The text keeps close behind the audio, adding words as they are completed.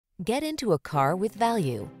Get into a car with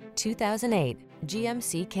value. 2008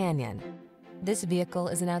 GMC Canyon. This vehicle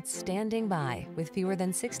is an outstanding buy with fewer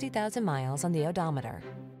than 60,000 miles on the odometer.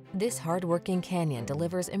 This hard-working Canyon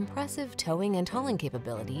delivers impressive towing and hauling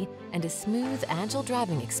capability and a smooth, agile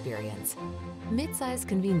driving experience. Midsize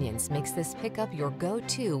convenience makes this pickup your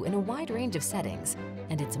go-to in a wide range of settings,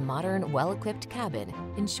 and its modern, well-equipped cabin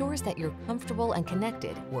ensures that you're comfortable and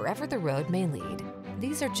connected wherever the road may lead.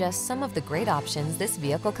 These are just some of the great options this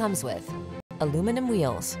vehicle comes with: aluminum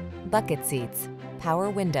wheels, bucket seats, power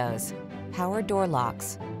windows, power door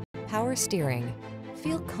locks, power steering.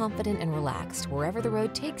 Feel confident and relaxed wherever the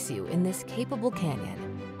road takes you in this capable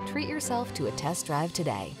Canyon. Treat yourself to a test drive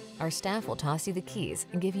today. Our staff will toss you the keys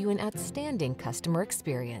and give you an outstanding customer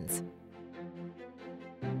experience.